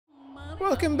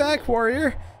Welcome back,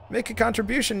 warrior. Make a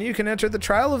contribution, you can enter the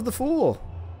Trial of the Fool.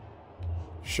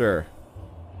 Sure.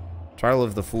 Trial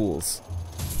of the Fools.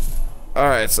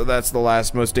 Alright, so that's the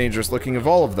last, most dangerous looking of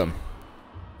all of them.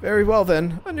 Very well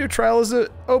then, a new trial is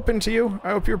open to you.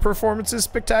 I hope your performance is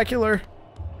spectacular.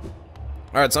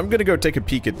 Alright, so I'm gonna go take a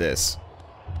peek at this.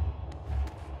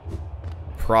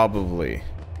 Probably.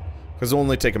 Because it'll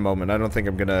only take a moment. I don't think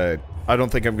I'm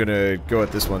gonna go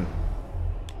at this one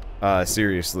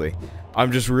seriously.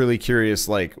 I'm just really curious,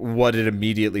 like, what it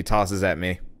immediately tosses at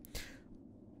me.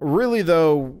 Really,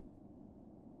 though,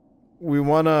 we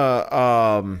wanna,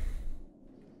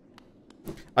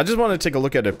 I just want to take a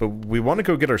look at it, but we want to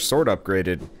go get our sword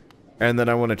upgraded. And then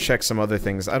I want to check some other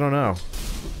things. I don't know.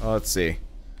 Let's see.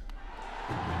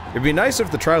 It'd be nice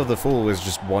if the Trial of the Fool was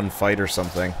just one fight or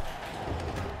something.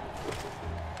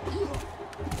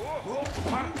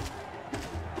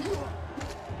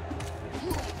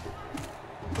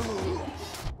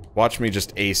 Watch me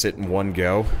just ace it in one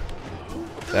go.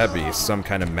 That'd be some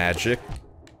kind of magic.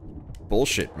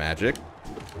 Bullshit magic.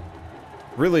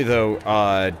 Really, though,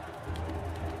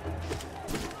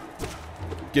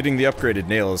 getting the upgraded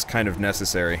nail is kind of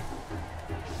necessary.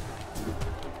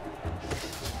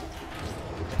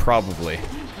 Probably.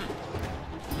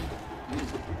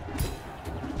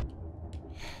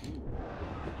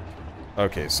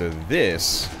 Okay, so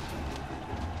this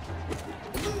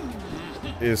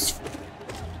is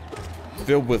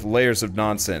filled with layers of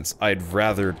nonsense I'd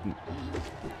rather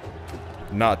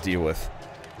not deal with.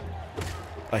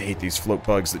 I hate these float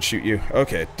bugs that shoot you.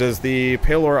 Okay, does the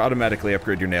pale ore automatically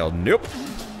upgrade your nail? Nope.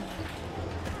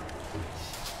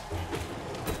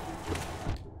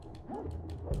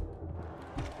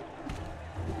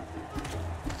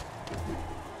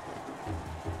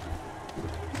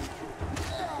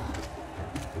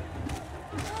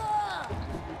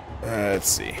 Let's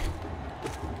see.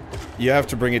 You have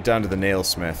to bring it down to the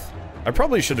nailsmith. I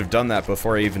probably should have done that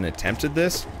before I even attempted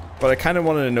this, but I kind of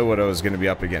wanted to know what I was going to be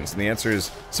up against, and the answer is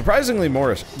surprisingly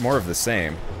more of the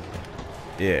same.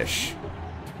 Ish.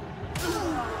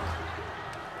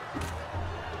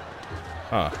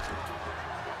 Huh.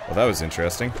 Well, that was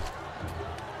interesting.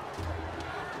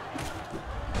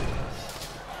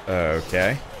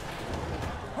 Okay.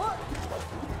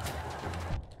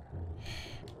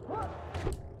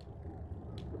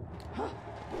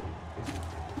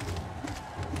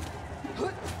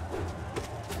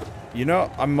 You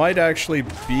know, I might actually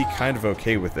be kind of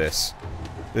okay with this.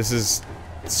 This is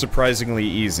surprisingly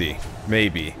easy.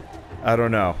 Maybe. I don't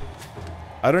know.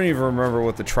 I don't even remember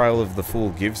what the Trial of the Fool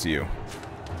gives you.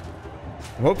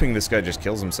 I'm hoping this guy just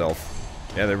kills himself.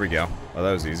 Yeah, there we go. Oh,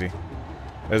 that was easy.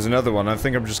 There's another one. I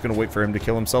think I'm just gonna wait for him to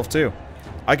kill himself, too.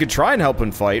 I could try and help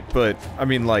him fight, but, I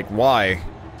mean, like, why?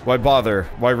 Why bother?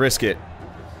 Why risk it?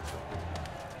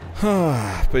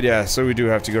 But yeah, so we do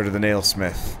have to go to the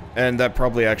nailsmith. And that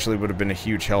probably actually would have been a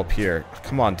huge help here.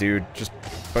 Come on, dude. Just...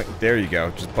 there you go.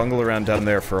 Just bungle around down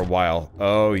there for a while.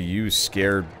 Oh, you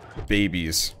scared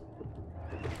babies.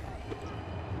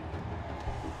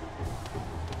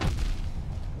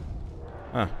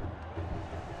 Huh.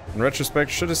 In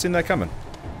retrospect, should have seen that coming.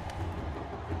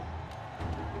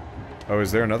 Oh,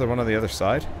 is there another one on the other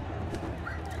side?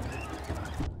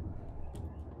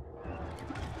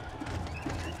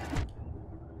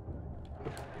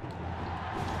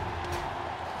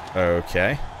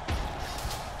 Okay.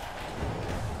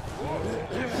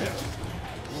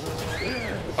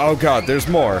 Oh god, there's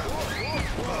more.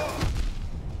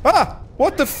 Ah!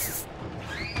 What the f-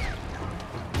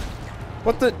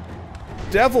 What the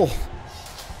devil?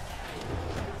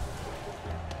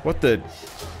 What the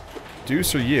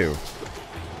deuce are you?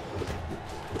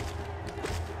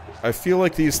 I feel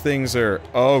like these things are-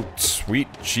 oh, sweet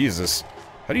Jesus.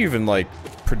 How do you even, like,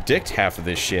 predict half of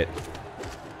this shit?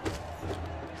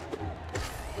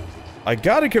 I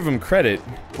gotta give him credit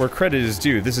where credit is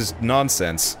due. This is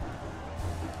nonsense.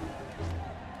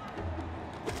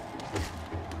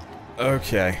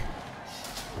 Okay.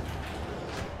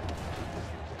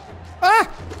 Ah!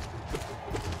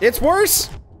 It's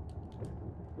worse?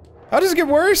 How does it get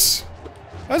worse?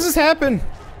 How does this happen?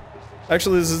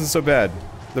 Actually, this isn't so bad.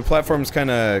 The platforms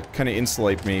kinda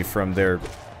insulate me from their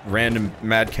random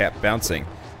madcap bouncing.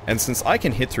 And since I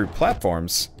can hit through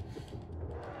platforms...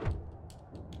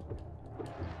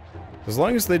 as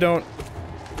long as they don't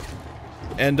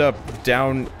end up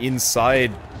down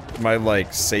inside my,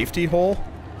 like, safety hole,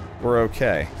 we're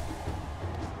okay.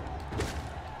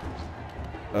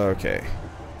 Okay.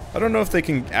 I don't know if they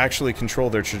can actually control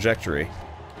their trajectory.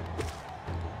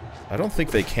 I don't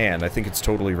think they can. I think it's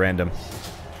totally random.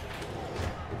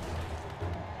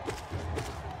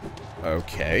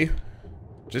 Okay.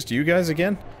 Just you guys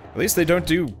again? At least they don't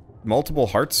do multiple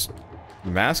hearts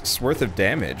masks worth of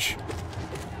damage.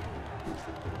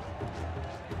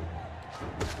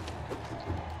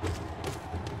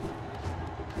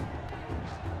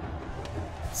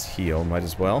 Let's heal, might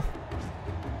as well.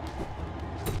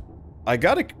 I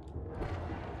gotta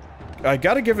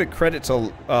give it credit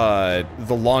to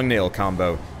the long nail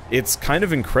combo. It's kind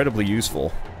of incredibly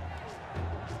useful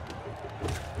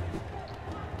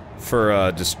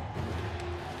for just.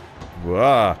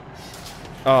 Whoa.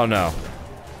 Oh no.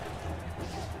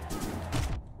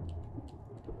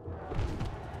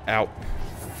 Ow.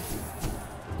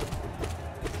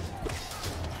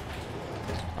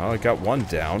 Oh, I got one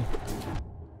down.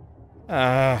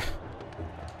 Yeah,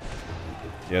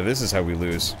 this is how we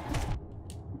lose.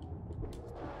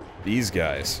 These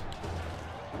guys.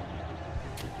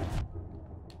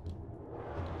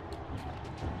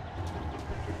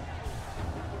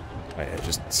 Oh yeah,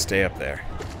 just stay up there.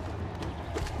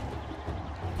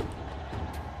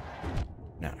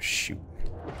 Now shoot.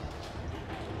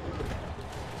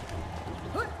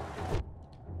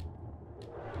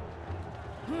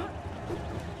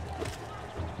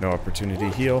 No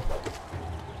opportunity to heal.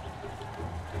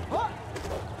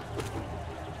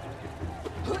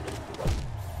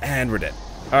 And we're dead.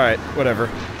 Alright, whatever.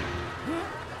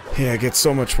 Yeah, it gets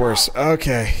so much worse.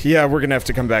 Okay, yeah, we're gonna have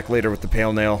to come back later with the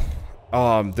pale nail.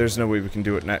 There's no way we can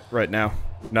do it right now.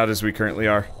 Not as we currently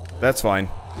are. That's fine.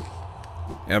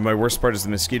 And my worst part is the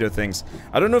mosquito things.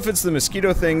 I don't know if it's the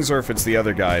mosquito things or if it's the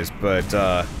other guys,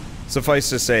 but, suffice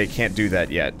to say, can't do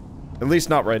that yet. At least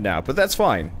not right now, but that's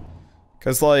fine.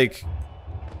 'Cause, like,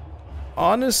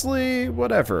 honestly,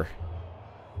 whatever.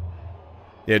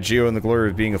 Yeah, Geo and the glory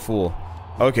of being a fool.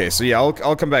 Okay, so yeah,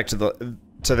 I'll come back to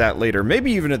that later.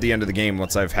 Maybe even at the end of the game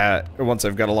once I've got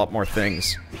a lot more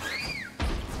things.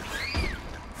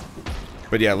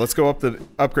 But yeah, let's go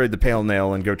upgrade the pale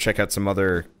nail and go check out some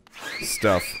other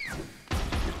stuff.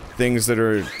 Things that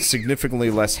are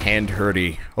significantly less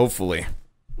hand-hurty, hopefully.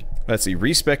 Let's see,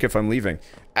 respec if I'm leaving.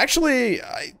 Actually,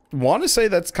 I want to say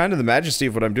that's kind of the majesty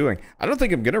of what I'm doing. I don't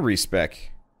think I'm gonna respec.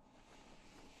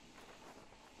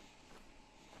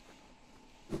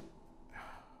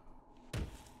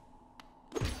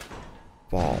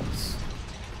 Balls.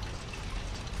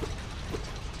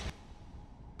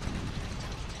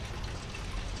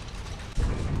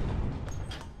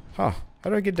 Huh. How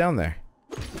do I get down there?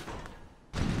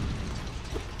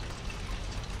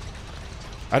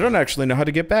 I don't actually know how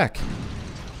to get back.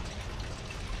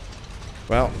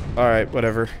 Well, alright,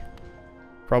 whatever.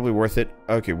 Probably worth it.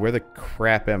 Okay, where the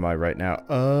crap am I right now?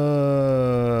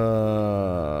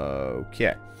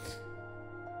 Okay.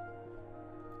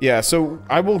 Yeah, so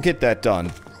I will get that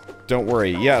done. Don't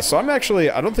worry. Yeah, so I'm actually...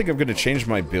 I don't think I'm going to change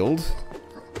my build.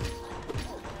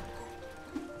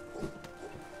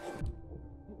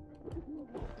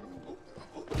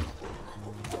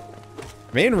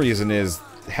 Main reason is,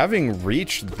 having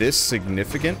reach this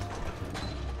significant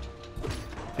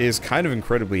is kind of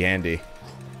incredibly handy.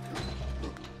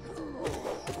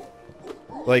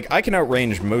 Like, I can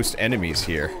outrange most enemies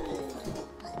here.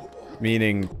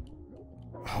 Meaning...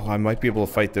 Oh, I might be able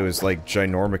to fight those, like,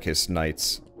 ginormicus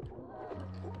knights.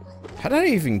 How did I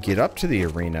even get up to the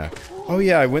arena? Oh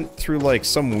yeah, I went through, like,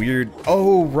 some weird...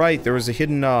 Oh, right, there was a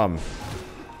hidden,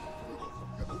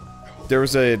 There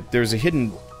was a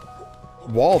hidden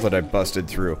wall that I busted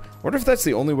through. I wonder if that's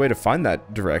the only way to find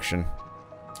that direction.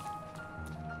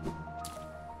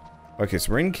 Okay,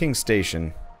 so we're in King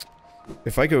Station.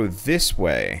 If I go this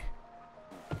way...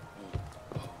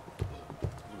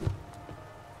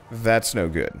 That's no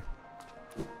good.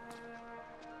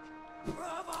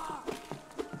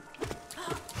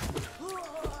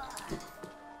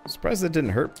 Surprised that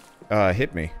didn't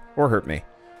hit me. Or hurt me.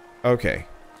 Okay.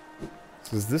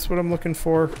 So is this what I'm looking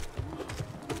for?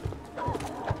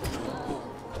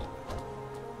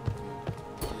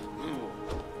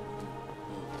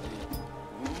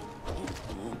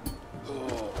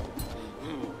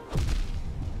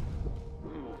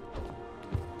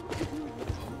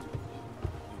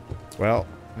 Well,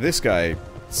 this guy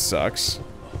sucks.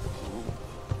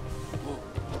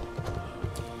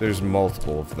 There's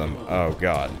multiple of them. Oh,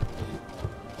 God.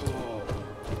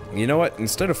 You know what?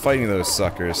 Instead of fighting those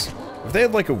suckers, if they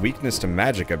had, like, a weakness to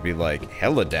magic, I'd be, like,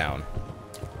 hella down.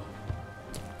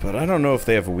 But I don't know if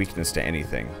they have a weakness to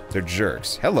anything. They're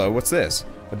jerks. Hello, what's this?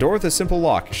 A door with a simple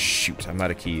lock. Shoot, I'm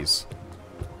out of keys.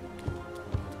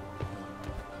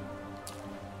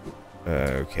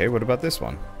 Okay, what about this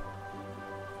one?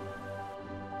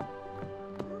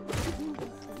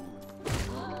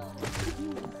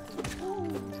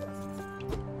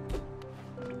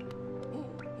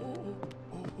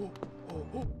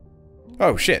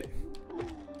 Oh, shit.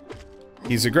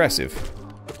 He's aggressive.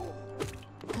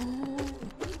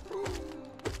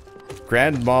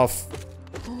 Grand Moff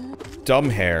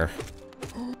Dumbhair.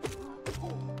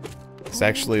 It's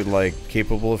actually, like,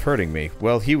 capable of hurting me.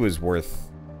 Well, he was worth...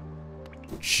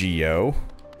 Geo.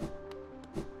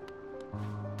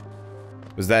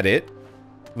 Was that it?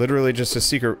 Literally just a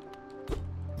secret...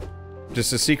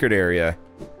 Just a secret area.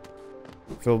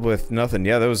 Filled with nothing.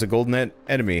 Yeah, that was a golden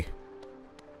enemy.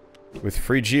 With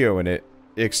free Geo in it.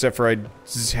 Except for I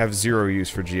have zero use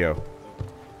for Geo.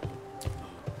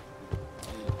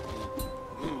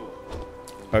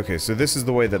 Okay, so this is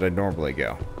the way that I normally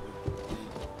go.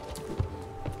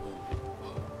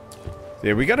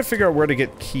 Yeah, we gotta figure out where to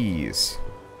get keys.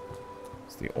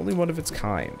 It's the only one of its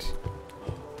kind.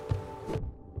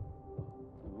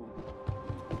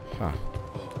 Huh.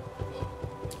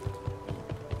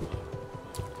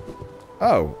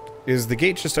 Oh, is the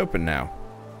gate just open now?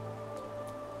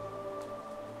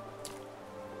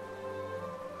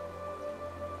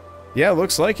 Yeah,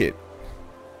 looks like it.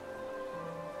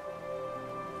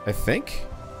 I think?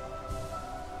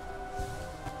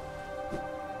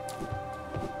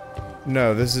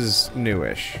 No, this is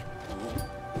newish.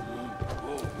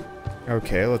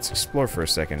 Okay, let's explore for a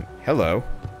second. Hello.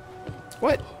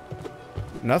 What?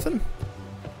 Nothing?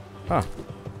 Huh.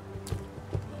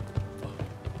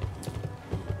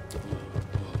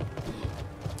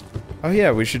 Oh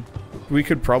yeah, we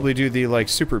could probably do the, like,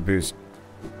 super boost.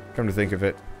 Come to think of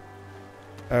it.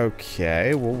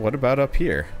 Okay, well, what about up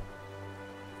here?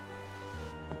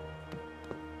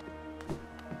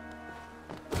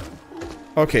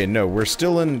 Okay, no, we're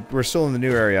still in the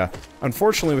new area.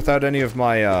 Unfortunately, without any of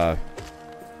my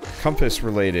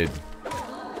compass-related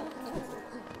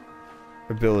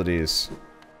abilities,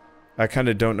 I kind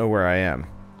of don't know where I am.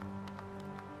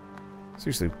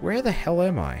 Seriously, where the hell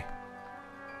am I?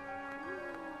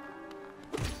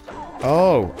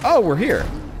 Oh, we're here.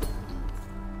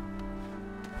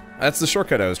 That's the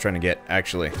shortcut I was trying to get,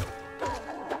 actually.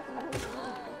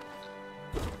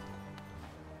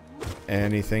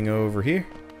 Anything over here?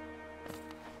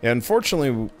 Yeah,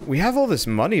 unfortunately, we have all this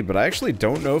money, but I actually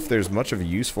don't know if there's much of a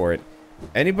use for it.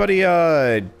 Anybody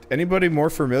more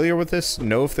familiar with this?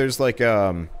 Know if there's, like,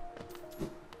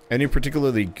 any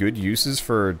particularly good uses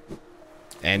for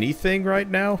anything right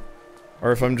now?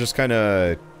 Or if I'm just kind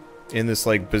of in this,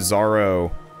 like,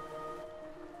 bizarro...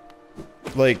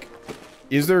 Like,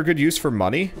 is there a good use for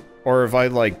money? Or have I,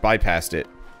 like, bypassed it?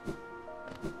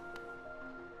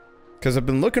 Because I've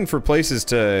been looking for places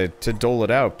to dole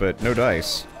it out, but no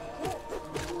dice.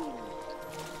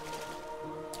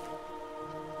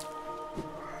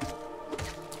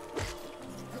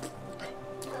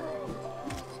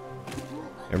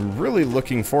 I'm really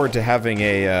looking forward to having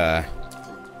a,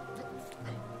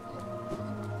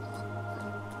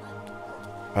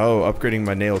 Oh, upgrading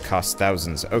my nail costs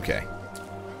thousands. Okay.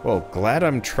 Well, glad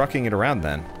I'm trucking it around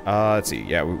then. Let's see.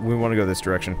 Yeah, we want to go this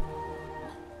direction.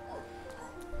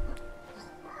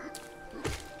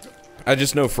 I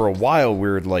just know for a while we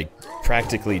were, like,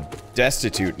 practically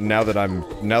destitute. Now that I'm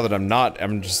not,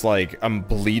 I'm just like, I'm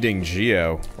bleeding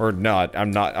Geo. Or not,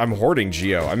 I'm hoarding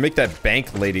Geo. I make that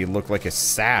bank lady look like a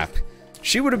sap.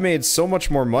 She would have made so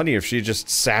much more money if she just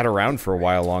sat around for a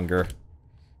while longer.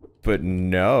 But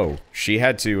no, she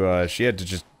had to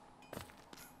just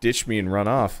ditch me and run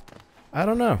off. I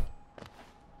don't know.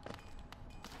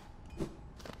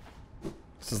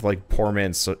 This is like poor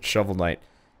man's Shovel Knight.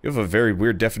 You have a very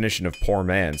weird definition of poor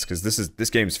man's, because this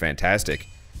game's fantastic.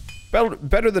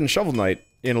 Better than Shovel Knight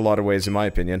in a lot of ways, in my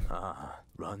opinion.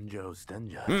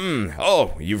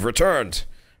 Oh, you've returned.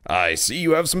 I see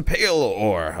you have some pale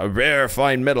ore, a rare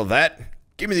fine metal that.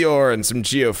 Give me the ore and some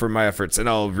Geo for my efforts, and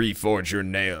I'll reforge your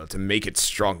nail to make it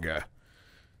stronger.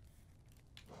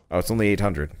 Oh, it's only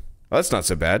 800. Well, that's not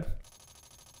so bad.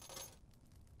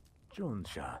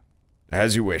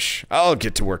 As you wish. I'll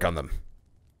get to work on them.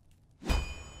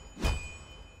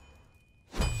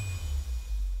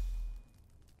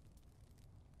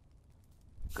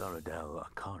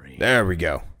 There we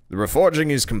go. The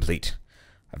reforging is complete.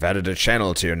 I've added a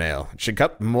channel to your nail. It should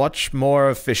cut much more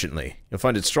efficiently. You'll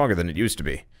find it stronger than it used to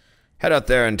be. Head out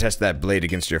there and test that blade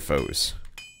against your foes.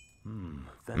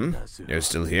 You're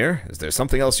still here? Is there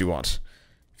something else you want?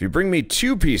 If you bring me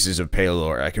 2 pieces of pale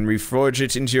ore, I can reforge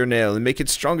it into your nail and make it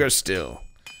stronger still.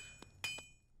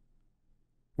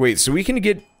 Wait, so we can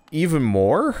get even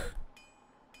more?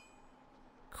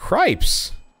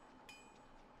 Cripes!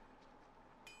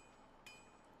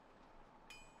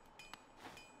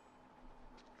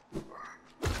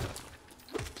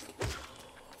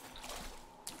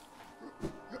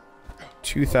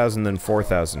 $2,000 then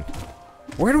 $4,000.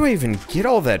 Where do I even get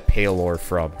all that pale ore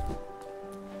from?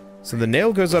 So the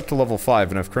nail goes up to level 5,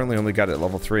 and I've currently only got it at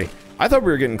level 3. I thought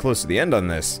we were getting close to the end on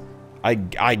this. I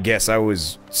guess I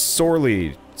was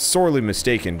sorely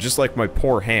mistaken, just like my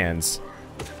poor hands.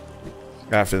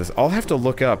 After this, I'll have to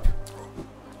look up.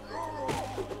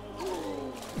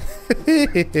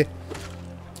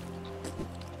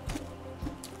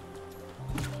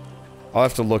 I'll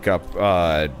have to look up,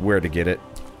 where to get it.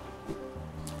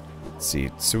 Let's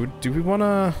see, so do we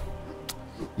wanna...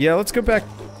 Yeah, let's go back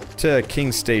to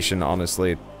King's Station,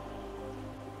 honestly.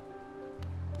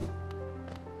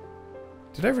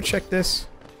 Did I ever check this?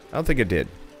 I don't think I did.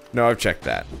 No, I've checked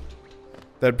that.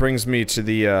 That brings me to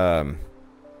the,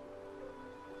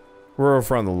 we're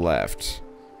over on the left.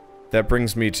 That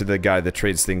brings me to the guy that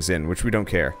trades things in, which we don't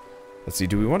care. Let's see,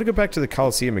 do we want to go back to the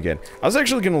Coliseum again? I was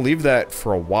actually going to leave that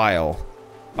for a while.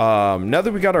 Now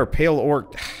that we got our pale ore...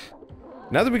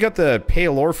 Now that we got the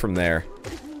pale ore from there,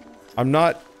 I'm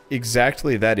not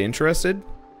exactly that interested.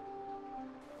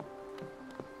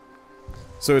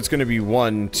 So it's going to be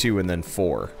 1, 2, and then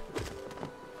 4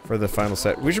 for the final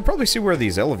set. We should probably see where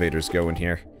these elevators go in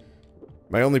here.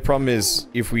 My only problem is,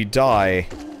 if we die,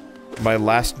 my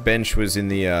last bench was in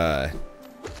the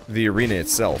arena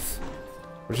itself,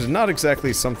 which is not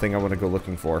exactly something I want to go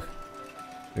looking for.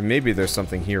 And maybe there's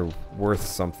something here worth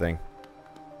something.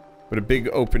 But a big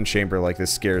open chamber like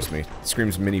this scares me. It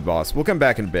screams mini-boss. We'll come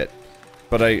back in a bit.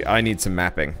 But I need some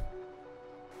mapping.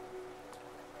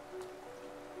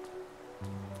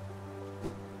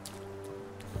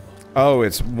 Oh,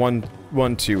 it's 1,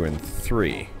 2, and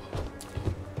 3.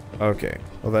 Okay.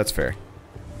 Well, that's fair.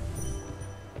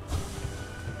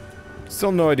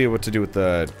 Still no idea what to do with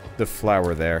the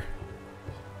flower there.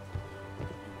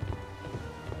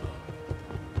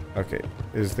 Okay.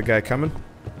 Is the guy coming?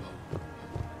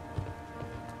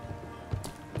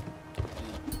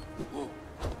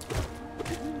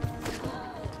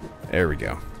 There we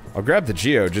go. I'll grab the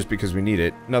Geo just because we need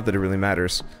it. Not that it really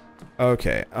matters.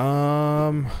 Okay,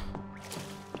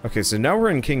 okay, so now we're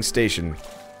in King's Station.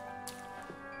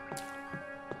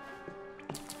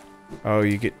 Oh,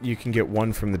 you can get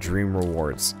 1 from the dream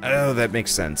rewards. Oh, that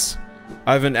makes sense.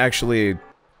 I haven't actually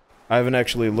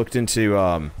looked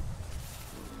into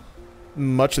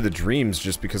much of the dreams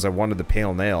just because I wanted the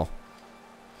pale nail.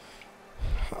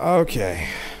 Okay.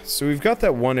 So we've got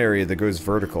that one area that goes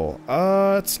vertical.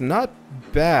 It's not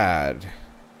bad.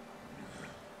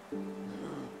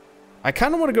 I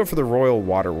kind of want to go for the Royal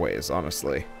Waterways,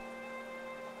 honestly.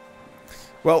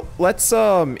 Well, let's,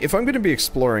 if I'm going to be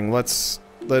exploring, let's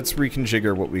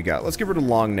reconfigure what we got. Let's get rid of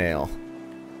Long Nail.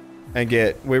 And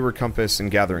get Wayward Compass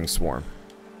and Gathering Swarm.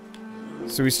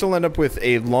 So we still end up with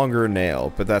a longer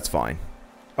nail, but that's fine.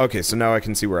 Okay, so now I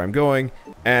can see where I'm going,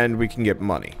 and we can get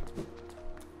money.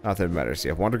 Not that it matters.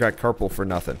 Yeah, Wander got Carpal for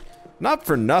nothing. Not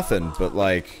for nothing, but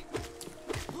like...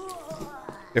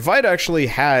 If I'd actually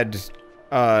had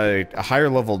a higher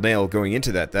level nail going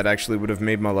into that, that actually would have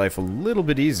made my life a little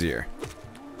bit easier.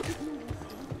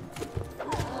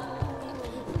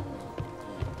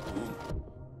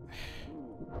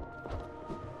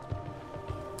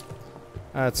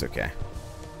 That's okay.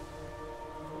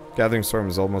 Gathering Storm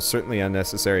is almost certainly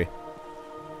unnecessary.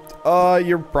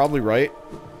 You're probably right.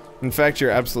 In fact, you're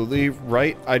absolutely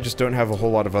right. I just don't have a whole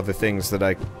lot of other things that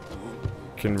I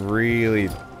can really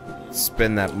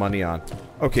spend that money on.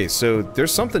 Okay, so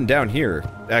there's something down here.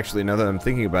 Actually, now that I'm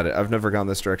thinking about it, I've never gone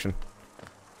this direction.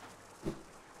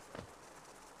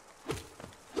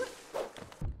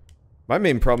 My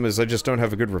main problem is I just don't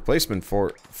have a good replacement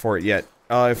for it yet.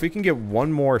 If we can get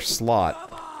 1 more slot,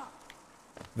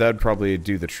 that'd probably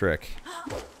do the trick.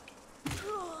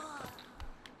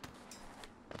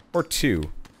 Or 2.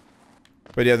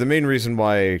 But yeah, the main reason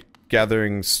why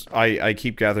I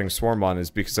keep gathering Swarm on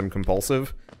is because I'm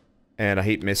compulsive, and I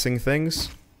hate missing things.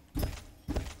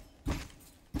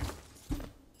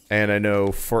 And I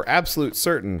know for absolute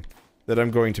certain that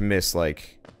I'm going to miss,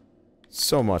 like,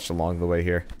 so much along the way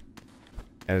here.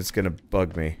 And it's gonna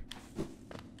bug me.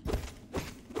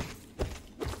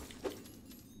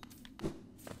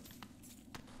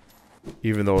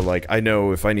 Even though, like, I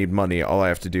know if I need money, all I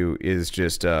have to do is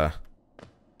just,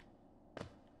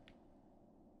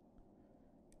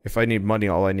 if I need money,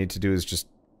 all I need to do is just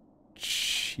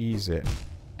cheese it.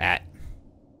 At.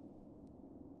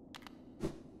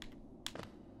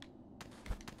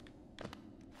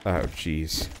 Oh,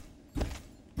 jeez.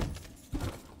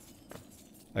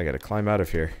 I gotta climb out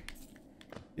of here.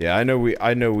 Yeah, I know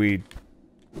we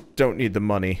don't need the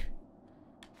money.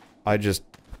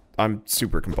 I'm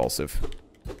super compulsive.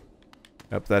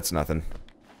 Nope, that's nothing.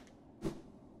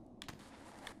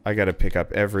 I gotta pick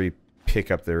up every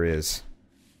pickup there is.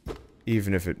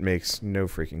 Even if it makes no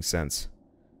freaking sense.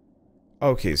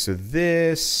 Okay, so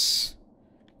this...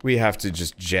 we have to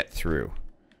just jet through.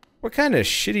 What kind of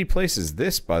shitty place is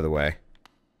this, by the way?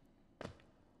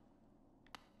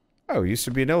 Oh, used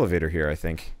to be an elevator here, I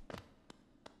think.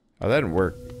 Oh, that didn't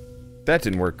work. That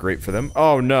didn't work great for them.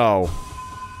 Oh, no.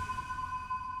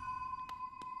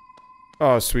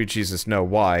 Oh, sweet Jesus, no.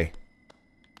 Why?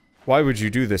 Why would you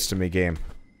do this to me, game?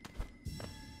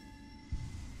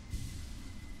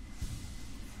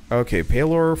 Okay,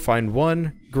 Palor, find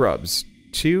 1, Grubs.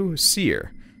 2,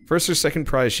 Seer. First or second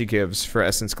prize she gives for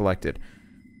essence collected.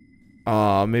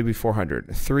 Maybe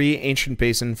 400. 3, Ancient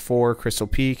Basin. 4, Crystal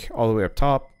Peak, all the way up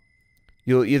top.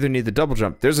 You'll either need the double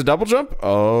jump. There's a double jump?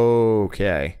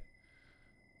 Okay.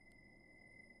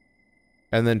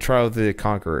 And then Trial of the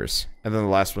Conquerors. And then the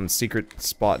last one, Secret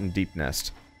Spot in Deep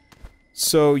Nest.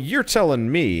 So, you're telling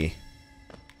me...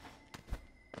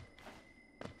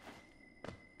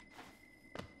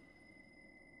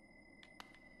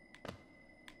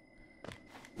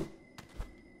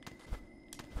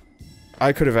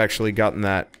 I could have actually gotten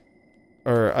that,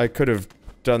 or I could have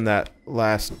done that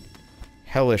last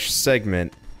hellish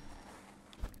segment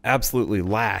absolutely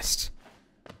last.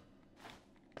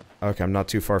 Okay, I'm not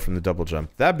too far from the double jump.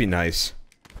 That'd be nice.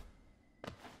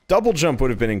 Double jump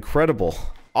would have been incredible.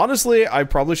 Honestly, I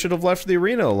probably should have left the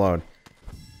arena alone.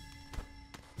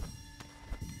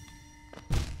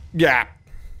 Yeah.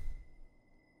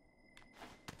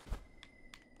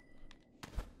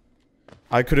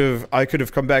 I could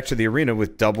have come back to the arena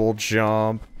with double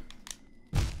jump.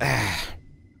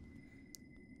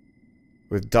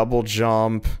 With double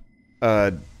jump,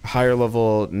 higher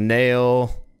level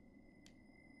nail.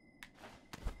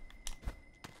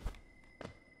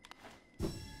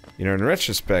 You know, in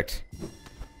retrospect,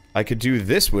 I could do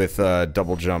this with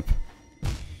double jump.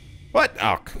 What?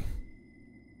 Oh.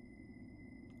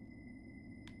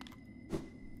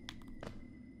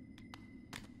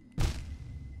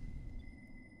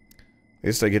 At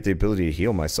least I get the ability to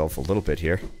heal myself a little bit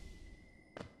here.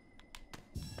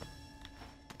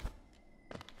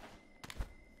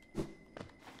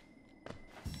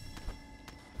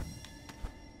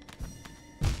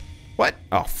 What?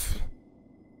 Oh.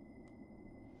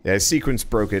 Yeah, sequence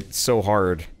broke it so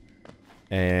hard.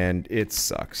 And it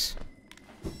sucks.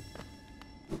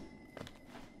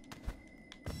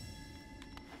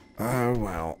 Oh,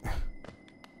 well.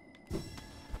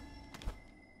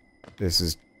 This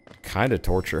is kind of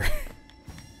torture. How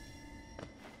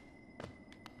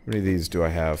many of these do I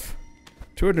have?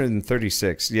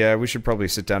 236. Yeah, we should probably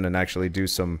sit down and actually do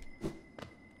some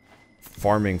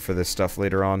farming for this stuff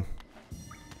later on.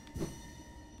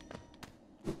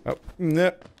 Oh,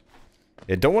 no.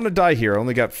 Yeah, don't want to die here. I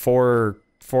only got four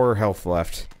health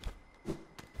left.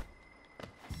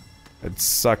 It'd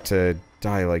suck to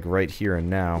die, like, right here and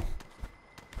now.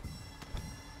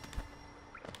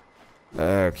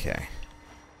 Okay.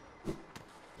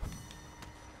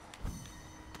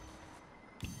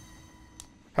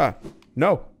 Huh.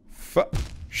 No.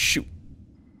 Shoot.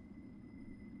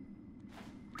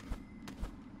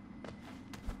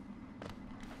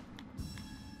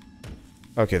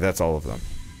 Okay, that's all of them.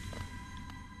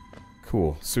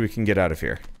 Cool. So we can get out of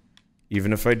here.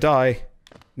 Even if I die,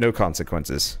 no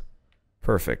consequences.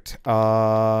 Perfect.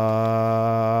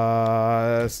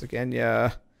 This again,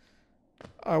 yeah.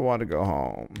 I want to go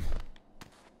home.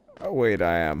 Oh, wait,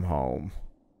 I am home.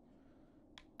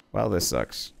 Well, this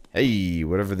sucks. Hey,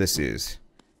 whatever this is.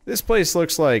 This place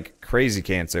looks like crazy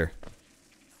cancer.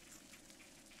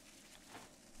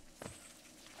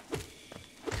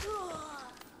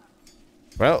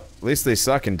 Well, at least they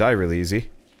suck and die really easy.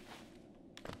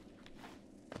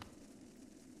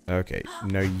 Okay,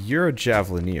 now you're a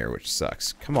javelineer, which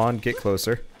sucks. Come on, get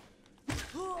closer.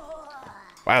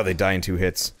 Wow, they die in 2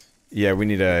 hits. Yeah, we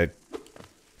need to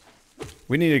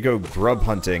go grub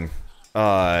hunting,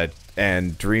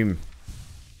 and dream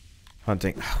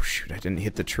hunting. Oh shoot, I didn't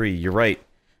hit the tree. You're right.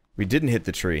 We didn't hit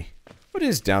the tree. What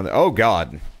is down there? Oh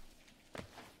god.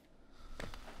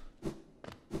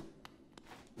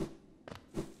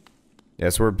 Yeah,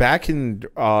 so we're back in,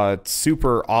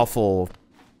 super awful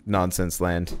nonsense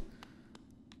land.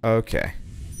 Okay.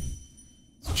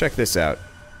 Let's check this out.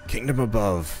 Kingdom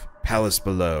above, palace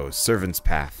below, servant's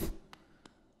path.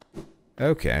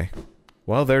 Okay.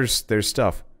 Well, there's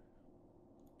stuff.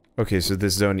 Okay, so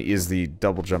this zone is the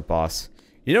double jump boss.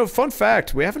 You know, fun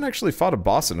fact, we haven't actually fought a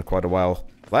boss in quite a while.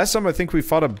 Last time I think we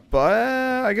fought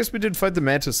I guess we did fight the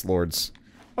Mantis Lords.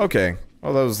 Okay.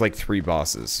 Well, that was like 3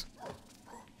 bosses.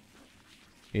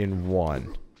 In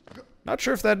 1. Not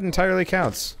sure if that entirely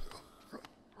counts.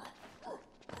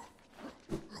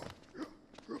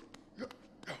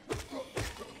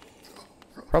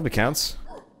 Probably counts.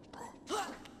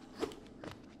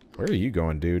 Where are you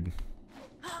going, dude?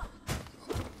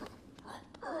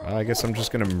 I guess I'm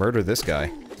just gonna murder this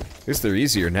guy. At least they're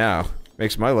easier now.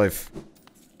 Makes my life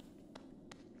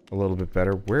a little bit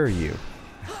better. Where are you?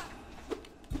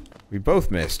 We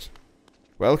both missed.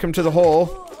 Welcome to the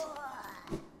hole.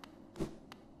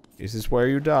 This is where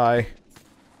you die.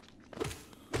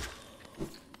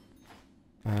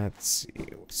 Let's see.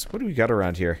 So what do we got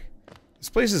around here? This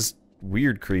place is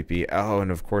weird creepy. Oh, and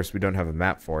of course we don't have a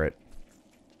map for it.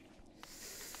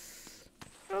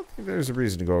 I don't think there's a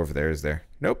reason to go over there, is there?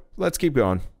 Nope. Let's keep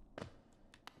going.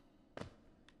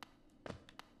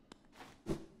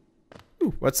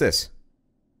 Ooh, what's this?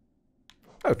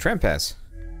 Oh, tram pass.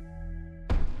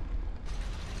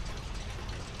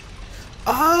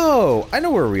 Oh, I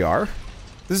know where we are.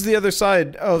 This is the other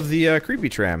side of the creepy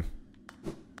tram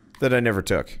that I never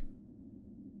took.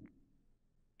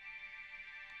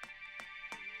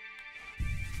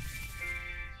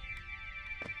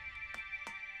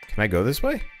 Can I go this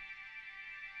way?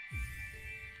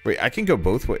 Wait, I can go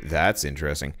both ways. That's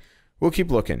interesting. We'll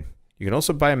keep looking. You can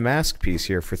also buy a mask piece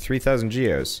here for 3,000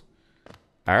 geos.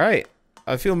 Alright.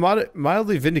 I feel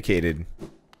mildly vindicated.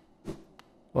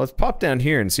 Well, let's pop down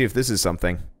here and see if this is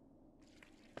something.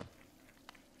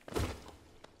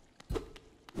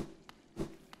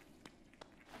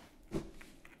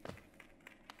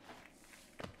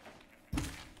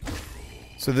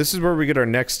 So this is where we get our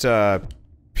next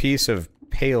piece of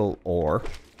pale ore.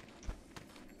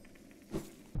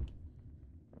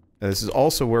 And this is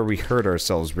also where we hurt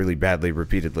ourselves really badly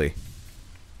repeatedly.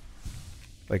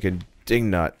 Like a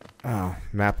dingnut. Oh,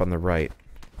 map on the right.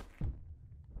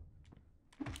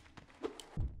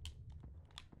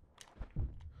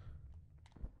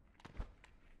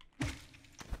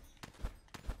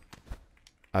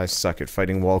 I suck at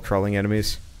fighting wall-crawling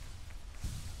enemies.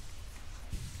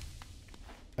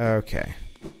 Okay.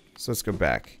 So let's go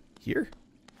back. Here?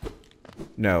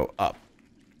 No, up.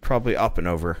 Probably up and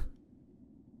over.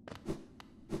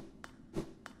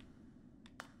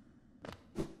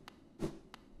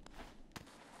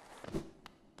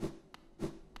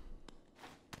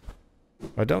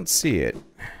 I don't see it.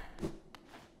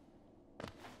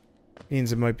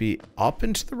 Means it might be up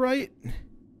and to the right?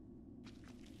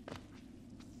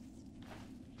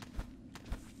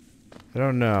 I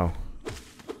don't know.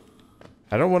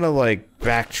 I don't want to, like,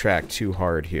 backtrack too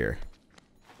hard here.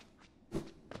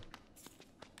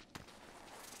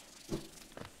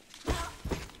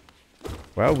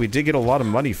 Well, we did get a lot of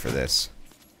money for this.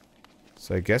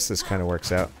 So I guess this kind of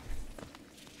works out.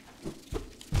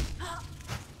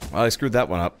 Well, I screwed that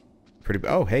one up.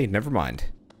 Oh, hey, never mind.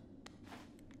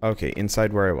 Okay,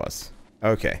 inside where I was.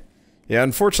 Okay. Yeah,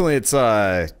 unfortunately, it's,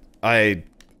 I'm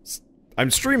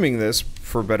streaming this,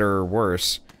 for better or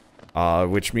worse,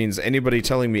 which means anybody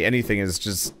telling me anything is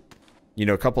just, you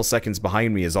know, a couple seconds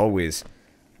behind me as always.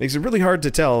 Makes it really hard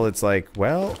to tell. It's like,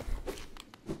 well...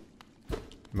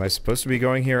 Am I supposed to be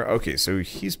going here? Okay, so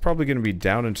he's probably going to be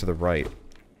down and to the right.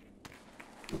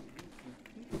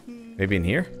 Maybe in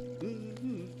here?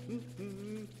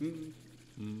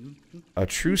 A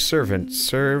true servant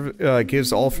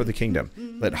gives all for the kingdom.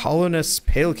 Let Hallownest's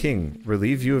pale king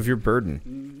relieve you of your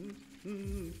burden.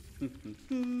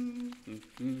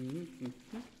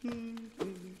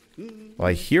 Well,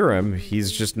 I hear him.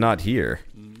 He's just not here.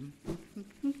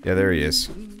 Yeah, there he is.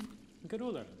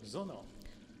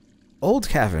 Old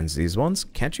caverns, these ones.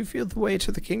 Can't you feel the way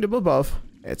to the kingdom above?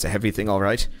 It's a heavy thing, all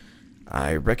right.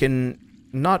 I reckon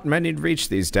not many reach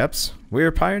these depths.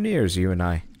 We're pioneers, you and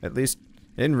I. At least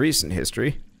in recent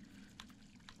history.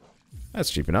 That's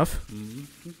cheap enough.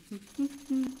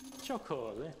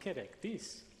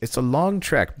 It's a long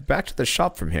trek back to the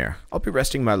shop from here. I'll be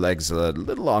resting my legs a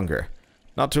little longer.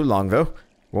 Not too long, though.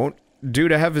 Won't do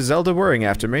to have Zelda worrying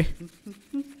after me.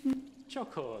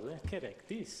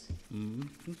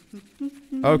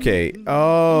 Okay.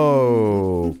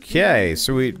 Okay.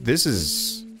 So this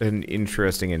is an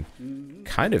interesting and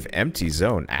kind of empty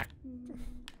zone.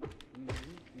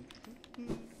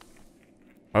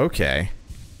 Okay.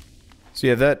 So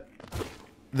yeah,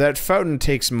 that fountain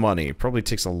takes money. Probably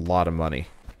takes a lot of money.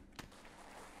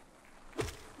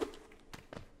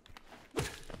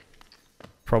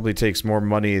 Probably takes more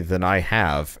money than I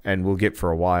have and will get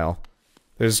for a while.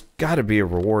 There's gotta be a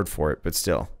reward for it, but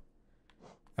still.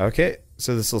 Okay,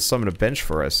 so this will summon a bench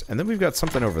for us, and then we've got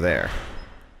something over there.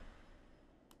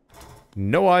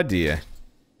 No idea.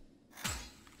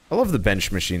 I love the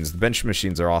bench machines. The bench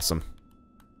machines are awesome.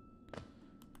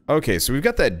 Okay, so we've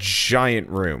got that giant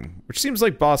room, which seems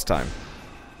like boss time.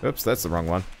 Oops, that's the wrong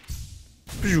one.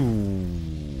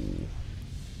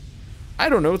 I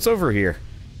don't know what's over here.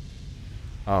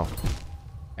 Oh.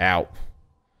 Ow.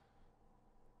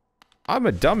 I'm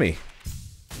a dummy.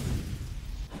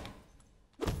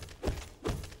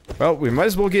 Well, we might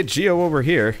as well get Geo over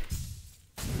here.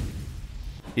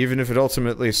 Even if it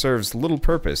ultimately serves little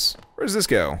purpose. Where does this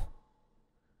go?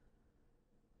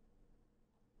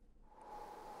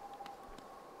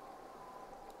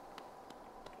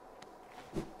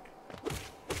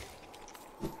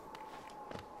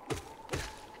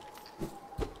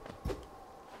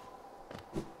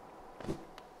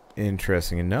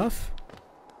 Interesting enough.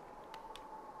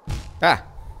 Ah!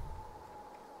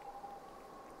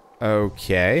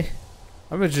 Okay.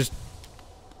 I'm gonna just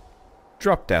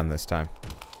drop down this time.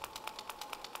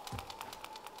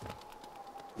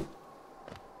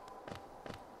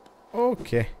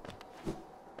 Okay.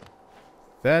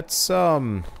 That's,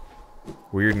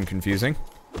 weird and confusing.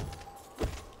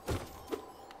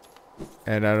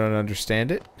 And I don't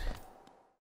understand it.